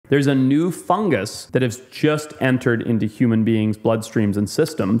There's a new fungus that has just entered into human beings' bloodstreams and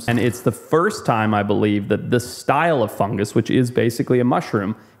systems. And it's the first time, I believe, that this style of fungus, which is basically a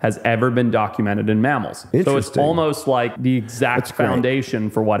mushroom, has ever been documented in mammals. So it's almost like the exact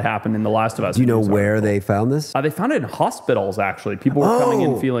foundation for what happened in The Last of Us. Do you know where they found this? They found it in hospitals, actually. People were coming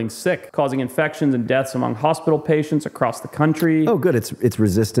in feeling sick, causing infections and deaths among hospital patients across the country. Oh, good. It's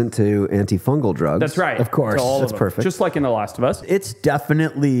resistant to antifungal drugs. That's right. Of course. That's perfect. Just like in The Last of Us. It's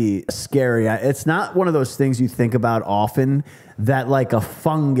definitely scary. It's not one of those things you think about often, that like a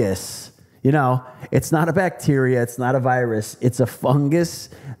fungus, you know, it's not a bacteria, it's not a virus, it's a fungus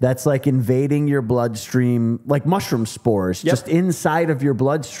that's like invading your bloodstream, like mushroom spores, just inside of your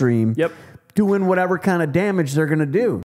bloodstream, doing whatever kind of damage they're going to do.